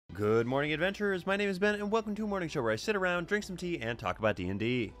Good morning, adventurers. My name is Ben, and welcome to a morning show where I sit around, drink some tea, and talk about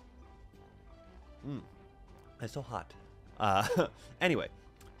D&D. It's so hot. Anyway,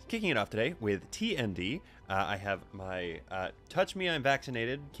 kicking it off today with TND, I have my Touch Me, I'm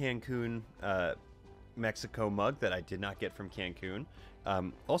Vaccinated Cancun, Mexico mug that I did not get from Cancun.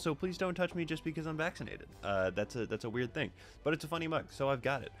 Also, please don't touch me just because I'm vaccinated. That's a weird thing, but it's a funny mug, so I've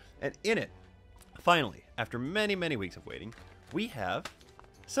got it. And in it, finally, after many, many weeks of waiting, we have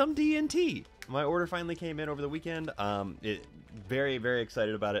some D&T. My order finally came in over the weekend. Very, very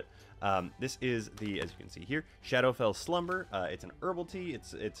excited about it. This is the, as you can see here, Shadowfell Slumber. It's an herbal tea.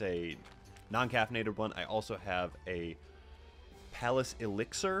 It's a non-caffeinated one. I also have a Palace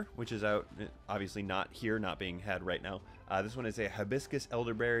Elixir, which is out, obviously not here, not being had right now. This one is a hibiscus,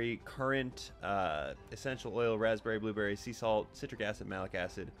 elderberry, currant, essential oil, raspberry, blueberry, sea salt, citric acid, malic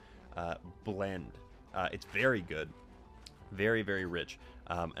acid blend. It's very good. Very, very rich,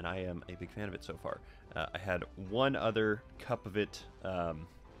 and I am a big fan of it so far. I had one other cup of it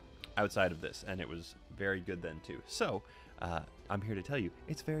outside of this, and it was very good then too. So I'm here to tell you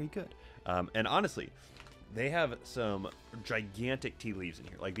it's very good. And honestly, they have some gigantic tea leaves in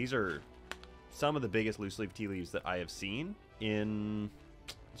here. Like, these are some of the biggest loose leaf tea leaves that I have seen in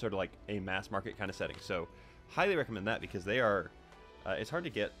sort of like a mass market kind of setting. So highly recommend that, because they are it's hard to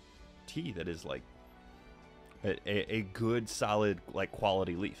get tea that is like a good, solid, like,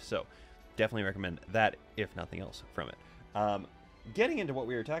 quality leaf. So definitely recommend that, if nothing else, from it. Getting into what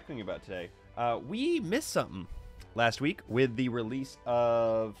we were talking about today, we missed something last week with the release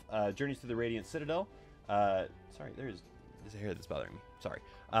of Journeys to the Radiant Citadel. Sorry, there's a hair that's bothering me. Sorry.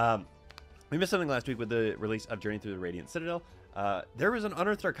 We missed something last week with the release of Journey through the Radiant Citadel. There was an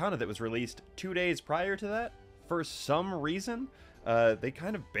Unearthed Arcana that was released 2 days prior to that. For some reason, they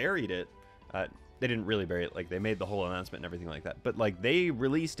kind of buried it. They didn't really bury it. Like, they made the whole announcement and everything like that. But, like, they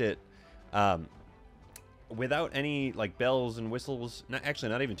released it without any, like, bells and whistles. Actually,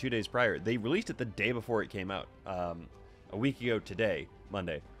 not even 2 days prior. They released it the day before it came out. A week ago today,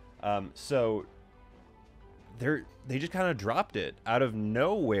 Monday. So they just kind of dropped it out of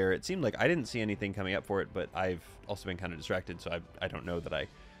nowhere. It seemed like I didn't see anything coming up for it, but I've also been kind of distracted, so I don't know that I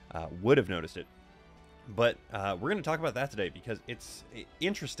would have noticed it. But we're going to talk about that today, because it's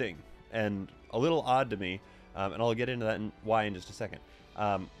interesting and a little odd to me, and I'll get into that and why in just a second.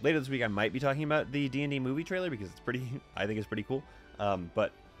 Later this week, I might be talking about the D&D movie trailer, because it's I think it's pretty cool,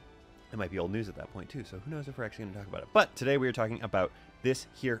 but it might be old news at that point too, so who knows if we're actually going to talk about it. But today we are talking about this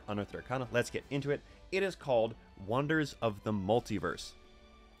here, Unearthed Arcana. Let's get into it. It is called Wonders of the Multiverse.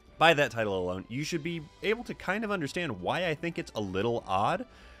 By that title alone, you should be able to kind of understand why I think it's a little odd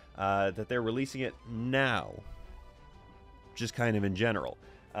that they're releasing it now, just kind of in general.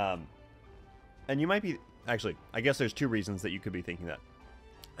 And you might be, actually, I guess there's two reasons that you could be thinking that.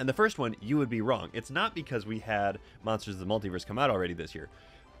 And the first one, you would be wrong. It's not because we had Monsters of the Multiverse come out already this year.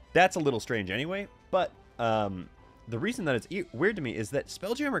 That's a little strange anyway, but the reason that it's weird to me is that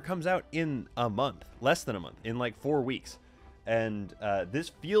Spelljammer comes out in a month, less than a month, in like 4 weeks. And this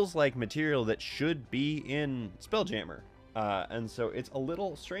feels like material that should be in Spelljammer. And so it's a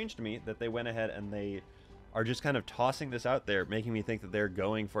little strange to me that they went ahead and they are just kind of tossing this out there, making me think that they're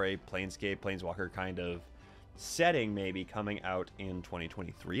going for a Planescape, Planeswalker kind of setting, maybe coming out in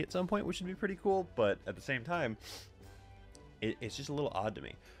 2023 at some point, which would be pretty cool. But at the same time, it's just a little odd to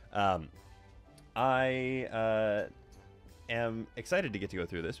me. I am excited to get to go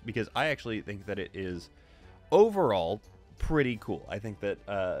through this, because I actually think that it is overall pretty cool. I think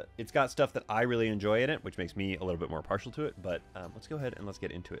that it's got stuff that I really enjoy in it, which makes me a little bit more partial to it. But let's go ahead and let's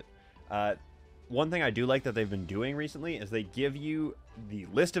get into it. One thing I do like that they've been doing recently is they give you the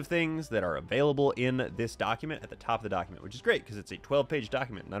list of things that are available in this document at the top of the document, which is great, because it's a 12-page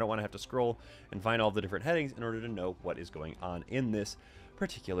document, and I don't want to have to scroll and find all the different headings in order to know what is going on in this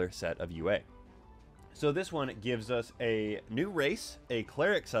particular set of UA. So this one gives us a new race, a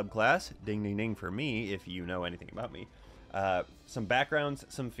cleric subclass, ding ding ding for me if you know anything about me, some backgrounds,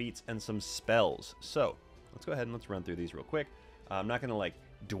 some feats, and some spells. So let's go ahead and let's run through these real quick. I'm not going to like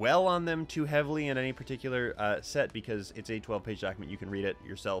dwell on them too heavily in any particular set, because it's a 12-page document. You can read it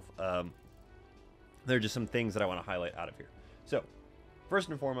yourself. There are just some things that I want to highlight out of here. So first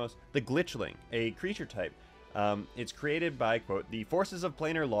and foremost, the Glitchling, a creature type. It's created by, quote, the forces of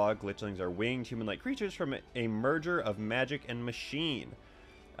planar law. Glitchlings are winged human-like creatures from a merger of magic and machine.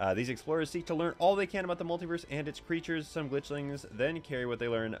 These explorers seek to learn all they can about the multiverse and its creatures. Some glitchlings then carry what they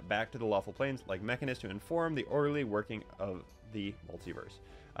learn back to the lawful planes, like mechanists, to inform the orderly working of the multiverse,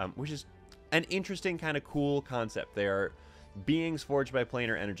 which is an interesting kind of cool concept. They are beings forged by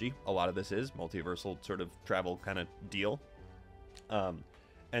planar energy. A lot of this is multiversal sort of travel kind of deal.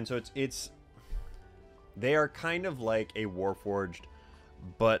 And so they are kind of like a Warforged,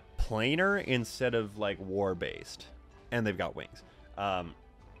 but planar instead of like war based, and they've got wings.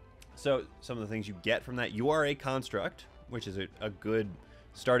 So some of the things you get from that, you are a construct, which is a good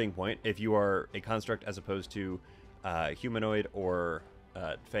starting point if you are a construct as opposed to humanoid or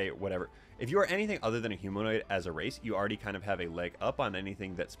Fae, whatever. If you are anything other than a humanoid as a race, you already kind of have a leg up on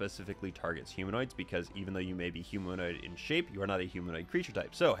anything that specifically targets humanoids, because even though you may be humanoid in shape, you are not a humanoid creature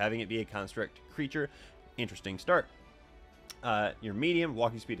type. So having it be a construct creature, interesting start. Your medium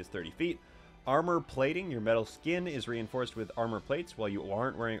walking speed is 30 feet. Armor plating, your metal skin is reinforced with armor plates. While you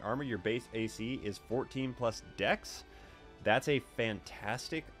aren't wearing armor, your base AC is 14 plus dex. That's a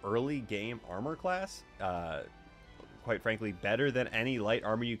fantastic early game armor class. Quite frankly, better than any light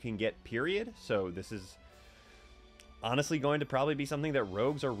armor you can get, period. So this is honestly going to probably be something that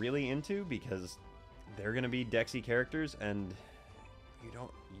rogues are really into, because they're going to be dexy characters, and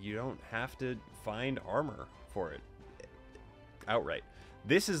you don't have to find armor for it outright.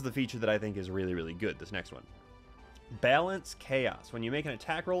 This is the feature that I think is really, really good, this next one. Balance Chaos. When you make an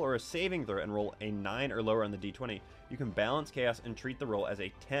attack roll or a saving throw and roll a 9 or lower on the d20, you can balance Chaos and treat the roll as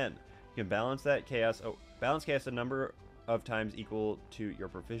a 10. You can balance that Chaos, balance Chaos a number of times equal to your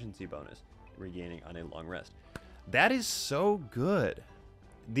proficiency bonus, regaining on a long rest. That is so good.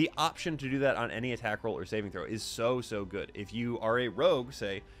 The option to do that on any attack roll or saving throw is so, so good. If you are a rogue,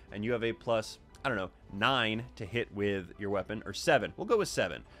 say, and you have a plus, I don't know, 9 to hit with your weapon, or 7. We'll go with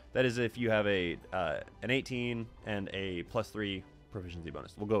 7. That is if you have an 18 and a plus 3 proficiency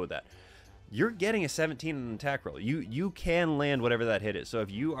bonus. We'll go with that. You're getting a 17 in an attack roll. You can land whatever that hit is. So if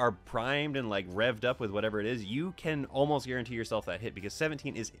you are primed and like revved up with whatever it is, you can almost guarantee yourself that hit, because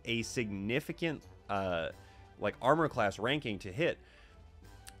 17 is a significant like armor class ranking to hit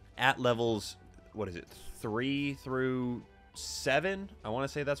at levels, what is it, 3 through 7? I want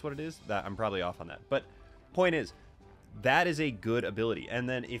to say that's what it is. That I'm probably off on that, but point is, that is a good ability. And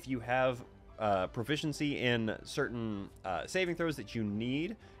then if you have proficiency in certain saving throws that you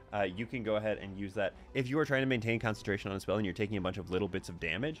need, you can go ahead and use that. If you are trying to maintain concentration on a spell and you're taking a bunch of little bits of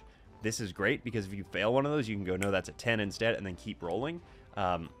damage, this is great, because if you fail one of those, you can go, no, that's a 10 instead, and then keep rolling.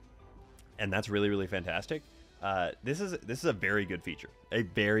 And that's really, really fantastic. This is a very good feature, a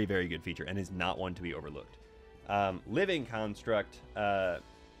very, very good feature, and is not one to be overlooked. Living Construct.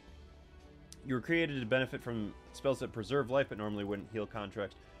 You were created to benefit from spells that preserve life but normally wouldn't heal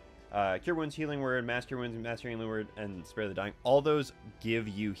constructs. Cure Wounds, Healing Word, Master Wounds, Master Healing Word, and Spare the Dying. All those give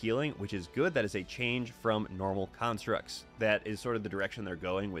you healing, which is good. That is a change from normal constructs. That is sort of the direction they're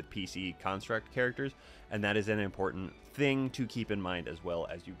going with PC construct characters, and that is an important thing to keep in mind as well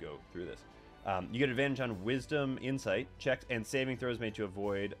as you go through this. You get advantage on Wisdom, Insight checks, and saving throws made to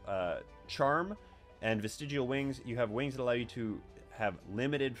avoid Charm and Vestigial Wings. You have wings that allow you to have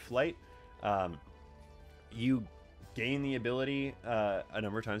limited flight. You gain the ability a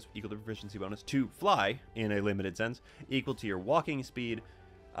number of times equal to proficiency bonus to fly in a limited sense, equal to your walking speed.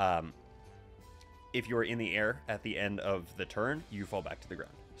 If you're in the air at the end of the turn, you fall back to the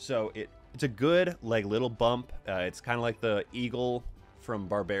ground. So it's a good like little bump. It's kind of like the eagle from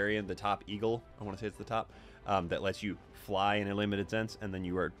Barbarian, the top eagle. I want to say it's the top, that lets you fly in a limited sense, and then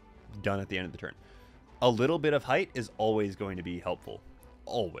you are done at the end of the turn. A little bit of height is always going to be helpful,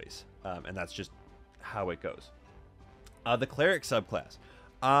 always, and that's just how it goes. The Cleric subclass.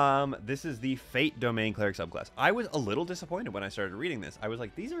 This is the Fate Domain Cleric subclass. I was a little disappointed when I started reading this. I was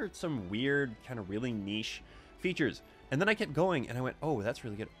like, these are some weird, kind of really niche features. And then I kept going, and I went, oh, that's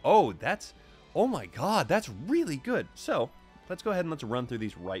really good. Oh, my God, that's really good. So let's go ahead and let's run through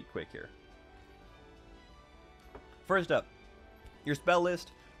these right quick here. First up, your spell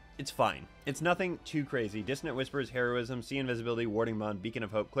list. It's fine. It's nothing too crazy. Dissonant Whispers, Heroism, See Invisibility, Warding Bond, Beacon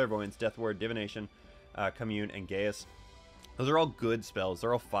of Hope, Clairvoyance, Death Ward, Divination, Commune, and Gaius. Those are all good spells.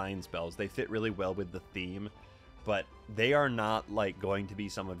 They're all fine spells. They fit really well with the theme, but they are not like going to be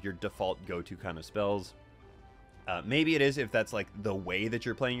some of your default go-to kind of spells. Maybe it is if that's like the way that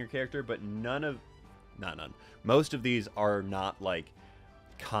you're playing your character, but most of these are not like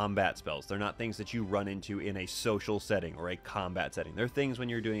combat spells. They're not things that you run into in a social setting or a combat setting. They're things when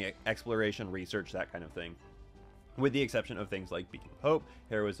you're doing exploration, research, that kind of thing, with the exception of things like Beacon of Hope,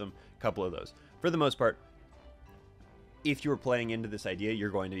 Heroism, a couple of those. For the most part, if you're playing into this idea, you're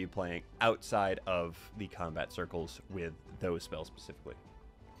going to be playing outside of the combat circles with those spells specifically.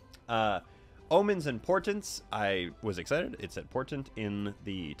 Omens and Portents. I was excited. It said Portent in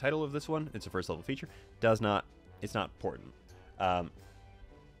the title of this one. It's a first level feature. It's not Portent.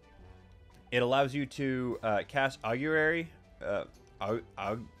 It allows you to cast Augury.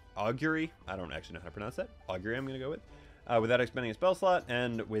 Augury. I don't actually know how to pronounce that. Augury I'm going to go with. without expending a spell slot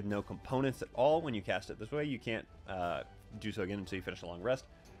and with no components at all. When you cast it this way, you can't do so again until you finish a long rest.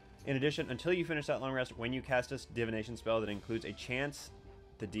 In addition, until you finish that long rest, when you cast a divination spell that includes a chance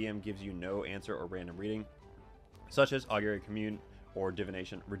the DM gives you no answer or random reading, such as Augury, Commune, or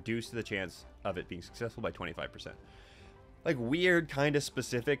Divination, reduce the chance of it being successful by 25%. Like, weird, kind of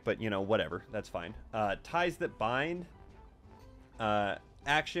specific, but, you know, whatever. That's fine. Ties that bind.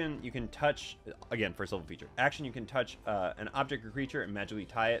 Action, you can touch, again, first level feature. Action, you can touch an object or creature and magically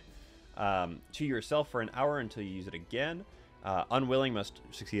tie it to yourself for an hour until you use it again. Unwilling must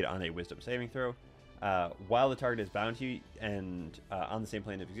succeed on a wisdom saving throw. While the target is bound to you and on the same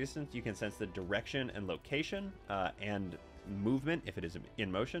plane of existence, you can sense the direction and location and movement if it is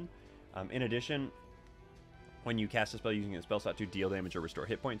in motion. In addition, when you cast a spell using a spell slot to deal damage or restore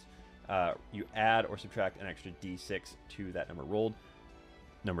hit points, you add or subtract an extra d6 to that number rolled.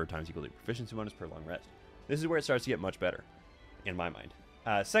 Number of times equal to proficiency bonus per long rest. This is where it starts to get much better, in my mind.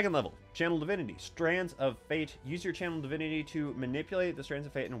 Second level, Channel Divinity. Strands of Fate. Use your Channel Divinity to manipulate the Strands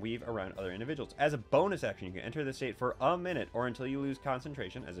of Fate and weave around other individuals. As a bonus action, you can enter the state for a minute or until you lose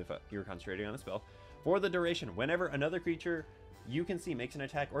concentration, as if you're concentrating on the spell, for the duration. Whenever another creature you can see makes an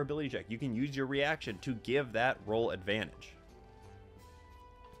attack or ability check, you can use your reaction to give that roll advantage.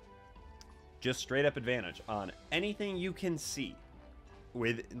 Just straight up advantage on anything you can see.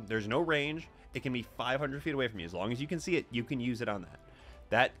 There's no range. It can be 500 feet away from you. As long as you can see it, you can use it on that.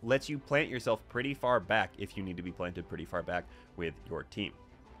 That lets you plant yourself pretty far back if you need to be planted pretty far back with your team.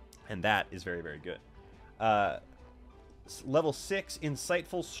 And that is very, very good. Level 6,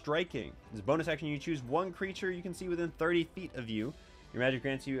 Insightful Striking. As a bonus action, you choose one creature you can see within 30 feet of you. Your magic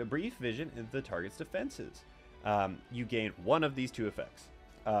grants you a brief vision into the target's defenses. You gain one of these two effects.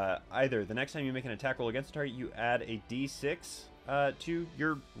 Either the next time you make an attack roll against the target, you add a d6 to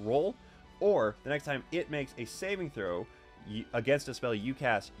your roll, or the next time it makes a saving throw against a spell you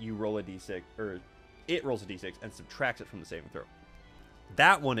cast, you roll a d6, or it rolls a d6 and subtracts it from the saving throw.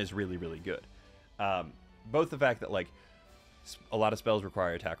 That one is really, really good. Both the fact that, like, a lot of spells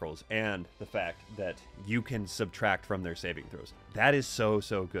require attack rolls and the fact that you can subtract from their saving throws. That is so,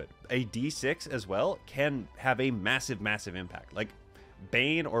 so good. A d6 as well can have a massive, massive impact. Like,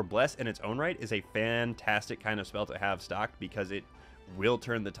 Bane or Bless in its own right is a fantastic kind of spell to have stocked because it will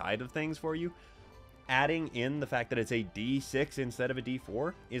turn the tide of things for you. Adding in the fact that it's a d6 instead of a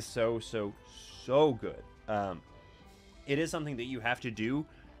d4 is so, so, so good. It is something that you have to do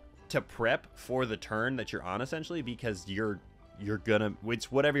to prep for the turn that you're on, essentially, because you're gonna,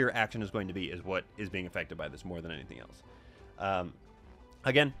 it's whatever your action is going to be is what is being affected by this more than anything else.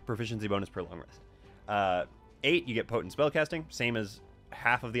 Again, proficiency bonus per long rest. 8, you get potent spellcasting, same as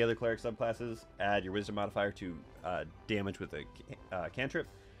half of the other cleric subclasses. Add your wisdom modifier to damage with a cantrip.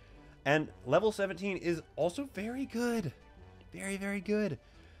 And level 17 is also very good. Very, very good.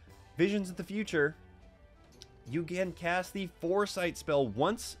 Visions of the Future. You can cast the Foresight spell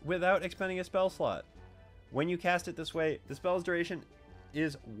once without expending a spell slot. When you cast it this way, the spell's duration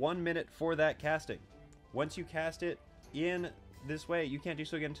is 1 minute for that casting. Once you cast it in this way, you can't do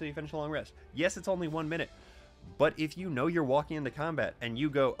so again until you finish a long rest. Yes, it's only 1 minute. But if you know you're walking into combat and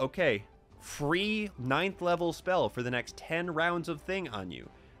you go, okay, free 9th level spell for the next 10 rounds of thing on you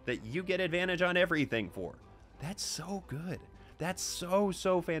that you get advantage on everything for, that's so good. That's so,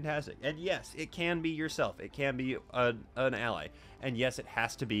 so fantastic. And yes, it can be yourself. It can be an ally. And yes, it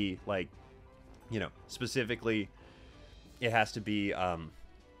has to be, like, you know, specifically, it has to be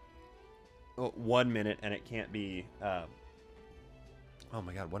 1 minute, and it can't be, oh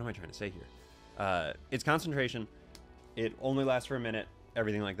my god, what am I trying to say here? It's concentration. It only lasts for a minute,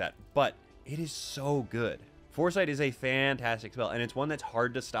 everything like that. But it is so good. Foresight is a fantastic spell, and it's one that's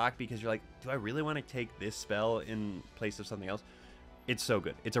hard to stock because you're like, do I really want to take this spell in place of something else? It's so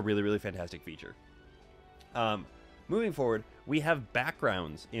good. It's a really, really fantastic feature. Moving forward, we have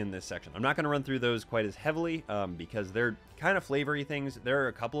backgrounds in this section. I'm not going to run through those quite as heavily because they're kind of flavory things. There are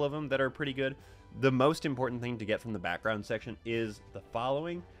a couple of them that are pretty good. The most important thing to get from the background section is the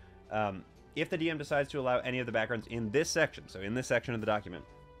following. If the DM decides to allow any of the backgrounds in this section, so in this section of the document,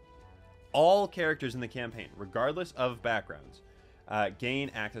 all characters in the campaign, regardless of backgrounds, gain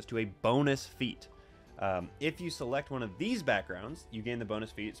access to a bonus feat. If you select one of these backgrounds, you gain the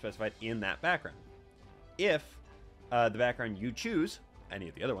bonus feat specified in that background. If the background you choose, any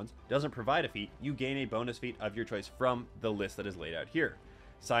of the other ones, doesn't provide a feat, you gain a bonus feat of your choice from the list that is laid out here.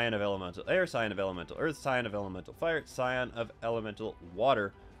 Scion of Elemental Air, Scion of Elemental Earth, Scion of Elemental Fire, Scion of Elemental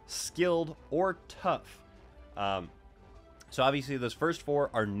Water, Skilled or Tough. So obviously those first 4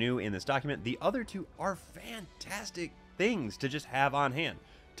 are new in this document. The other 2 are fantastic things to just have on hand.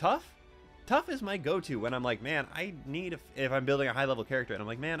 Tough Tough is my go-to when I'm like, man, I need, if I'm building a high-level character, and I'm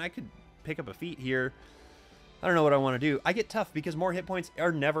like, man, I could pick up a feat here. I don't know what I want to do. I get tough because more hit points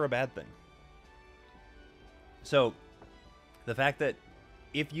are never a bad thing. So, the fact that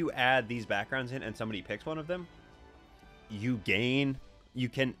if you add these backgrounds in and somebody picks one of them, you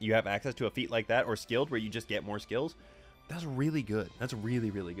have access to a feat like that, or skilled, where you just get more skills. That's really good. That's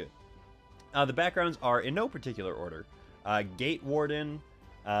really, really good. The backgrounds are in no particular order. Gate Warden,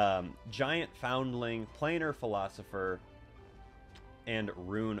 Giant Foundling, Planar Philosopher, and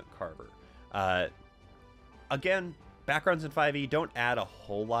Rune Carver. Again, backgrounds in 5e don't add a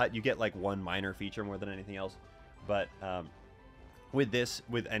whole lot. You get like one minor feature more than anything else. But with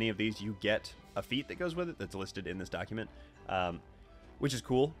any of these, you get a feat that goes with it that's listed in this document, which is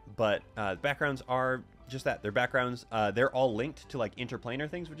cool. But backgrounds are just that. They're backgrounds. They're all linked to like interplanar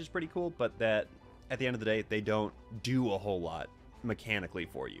things, which is pretty cool. But that at the end of the day, they don't do a whole lot mechanically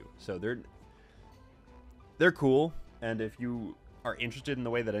for you. So they're cool. And if you are interested in the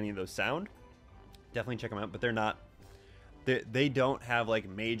way that any of those sound, definitely check them out. But they're not. They don't have like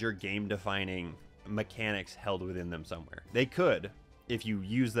major game defining mechanics held within them somewhere. They could, if you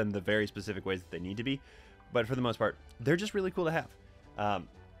use them the very specific ways that they need to be, but for the most part, they're just really cool to have.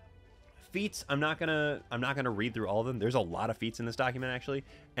 Feats, I'm not gonna read through all of them. There's a lot of feats in this document actually,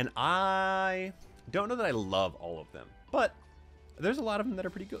 and I don't know that I love all of them, but there's a lot of them that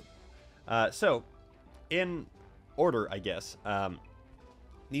are pretty good. So in order, I guess,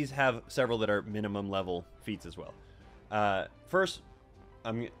 these have several that are minimum level feats as well. First,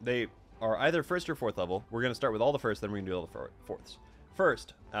 they are either first or fourth level. We're going to start with all the first, then we're going to do all the fourths.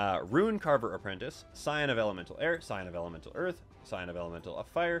 First, Rune Carver Apprentice, Scion of Elemental Air, Scion of Elemental Earth, Scion of Elemental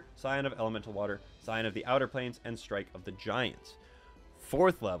Fire, Scion of Elemental Water, Scion of the Outer Planes, and Strike of the Giants.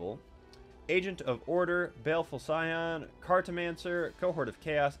 Fourth level, Agent of Order, Baleful Scion, Cartomancer, Cohort of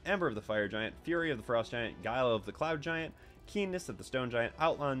Chaos, Ember of the Fire Giant, Fury of the Frost Giant, Guile of the Cloud Giant, Keenness of the Stone Giant,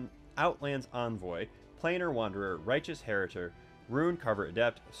 Outlands Envoy, Planar Wanderer, Righteous Heritor, Rune Carver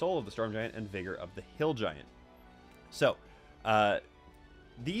Adept, Soul of the Storm Giant, and Vigor of the Hill Giant. So,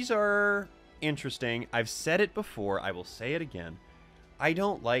 these are interesting. I've said it before. I will say it again. I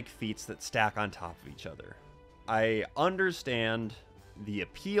don't like feats that stack on top of each other. I understand the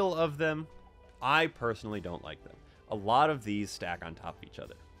appeal of them. I personally don't like them. A lot of these stack on top of each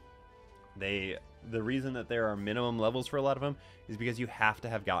other. The reason that there are minimum levels for a lot of them is because you have to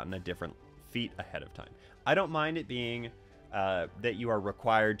have gotten a different feat ahead of time. I don't mind it being that you are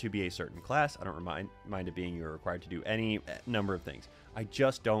required to be a certain class. I don't mind it being you're required to do any number of things. I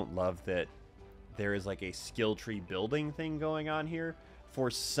just don't love that there is like a skill tree building thing going on here for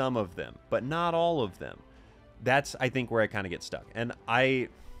some of them, but not all of them. That's, I think, where I kind of get stuck. And I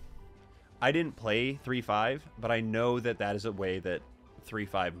didn't play 3.5, but I know that that is a way that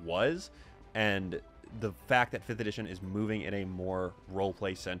 3.5 was, and the fact that 5th edition is moving in a more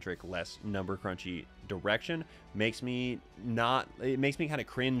roleplay centric, less number crunchy direction makes me kind of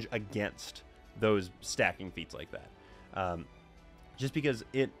cringe against those stacking feats like that. Just because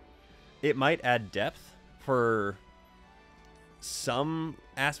it might add depth for some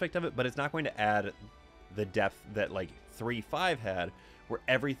aspect of it, but it's not going to add the depth that like 3.5 had, where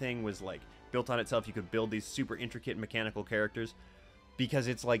everything was like built on itself. You could build these super intricate mechanical characters because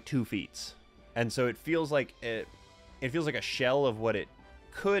it's like 2 feats. And so it feels like it feels like a shell of what it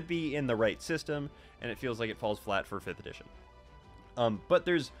could be in the right system, and it feels like it falls flat for 5th edition. But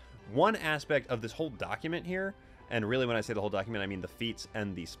there's one aspect of this whole document here, and really when I say the whole document, I mean the feats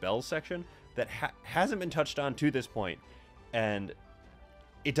and the spells section, that hasn't been touched on to this point, and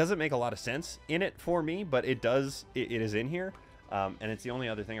it doesn't make a lot of sense in it for me, but it does. It is in here, and it's the only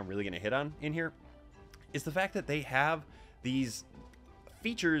other thing I'm really going to hit on in here, is the fact that they have these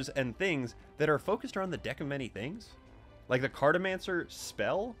features and things that are focused around the deck of many things. Like the Cartomancer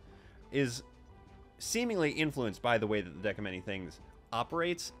spell is seemingly influenced by the way that the deck of many things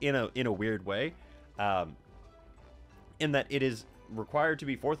operates in a weird way, in that it is required to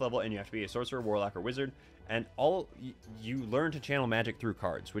be 4th level, and you have to be a sorcerer, warlock, or wizard, and you learn to channel magic through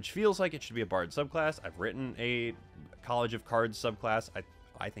cards, which feels like it should be a bard subclass. I've written a College of Cards subclass.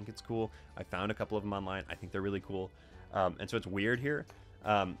 I think it's cool. I found a couple of them online. I think they're really cool, and so it's weird here.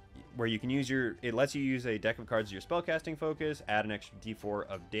 Where you can use it lets you use a deck of cards as your spellcasting focus, add an extra d4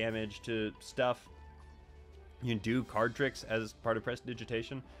 of damage to stuff. You can do card tricks as part of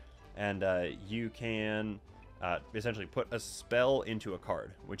prestidigitation, and you can essentially put a spell into a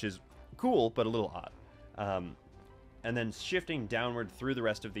card, which is cool, but a little odd. And then shifting downward through the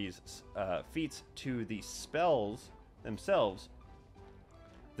rest of these feats to the spells themselves,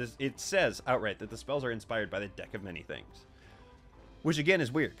 it says outright that the spells are inspired by the deck of many things. which again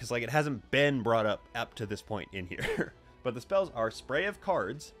is weird because like it hasn't been brought up to this point in here. But the spells are Spray of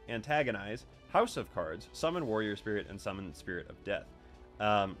Cards, Antagonize, House of Cards, Summon Warrior Spirit, and Summon Spirit of Death.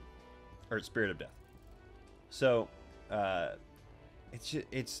 Or Spirit of Death. So,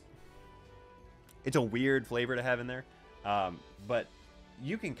 it's a weird flavor to have in there. But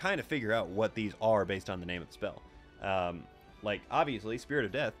you can kind of figure out what these are based on the name of the spell. Like, obviously, Spirit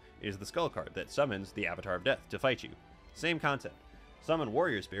of Death is the skull card that summons the Avatar of Death to fight you. Same concept. Summon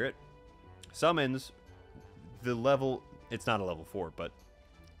Warrior Spirit summons the level... It's not a level 4, but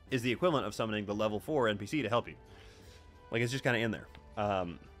is the equivalent of summoning the level 4 NPC to help you. Like, it's just kind of in there.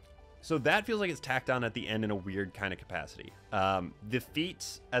 So that feels like it's tacked on at the end in a weird kind of capacity. The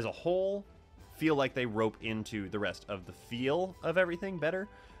feats as a whole feel like they rope into the rest of the feel of everything better.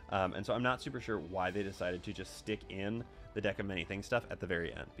 And so I'm not super sure why they decided to just stick in the Deck of Many Things stuff at the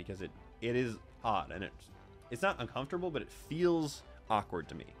very end, because it is odd, and it's not uncomfortable, but it feels awkward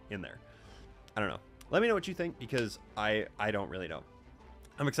to me in there. I don't know. Let me know what you think, because I don't really know.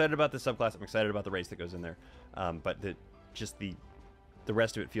 I'm excited about this subclass. I'm excited about the race that goes in there. But the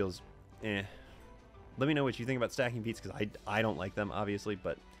rest of it feels eh. Let me know what you think about stacking feats, because I don't like them, obviously,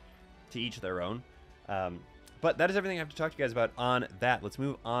 but to each their own. But that is everything I have to talk to you guys about on that. Let's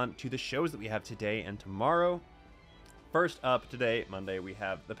move on to the shows that we have today and tomorrow. First up today, Monday, we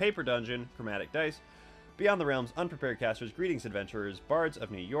have The Paper Dungeon, Chromatic Dice, Beyond the Realms, Unprepared Casters, Greetings Adventurers, Bards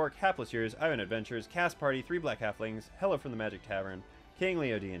of New York, Hapless Years, Ivan Adventures, Cast Party, Three Black Halflings, Hello from the Magic Tavern, King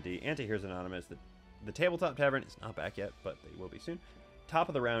Leo D&D, Anti-Heroes Anonymous, the Tabletop Tavern is not back yet, but they will be soon, Top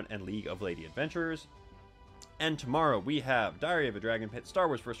of the Round, and League of Lady Adventurers. And tomorrow we have Diary of a Dragon Pit, Star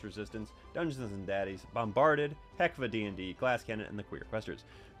Wars First Resistance, Dungeons and Daddies, Bombarded, Heck of a D&D, Glass Cannon, and the Queer Questers.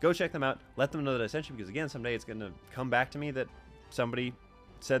 Go check them out. Let them know that I sent you, because again, someday it's going to come back to me that somebody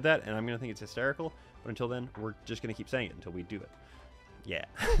said that, and I'm going to think it's hysterical. But until then, we're just going to keep saying it until we do it. Yeah.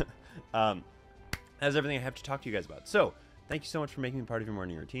 That's everything I have to talk to you guys about. So, thank you so much for making me part of your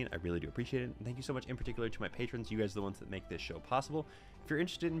morning routine. I really do appreciate it. And thank you so much in particular to my patrons. You guys are the ones that make this show possible. If you're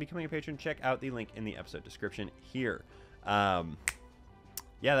interested in becoming a patron, check out the link in the episode description here. Yeah,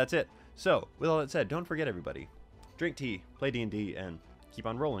 that's it. So, with all that said, don't forget, everybody, drink tea, play D&D, and keep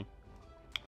on rolling.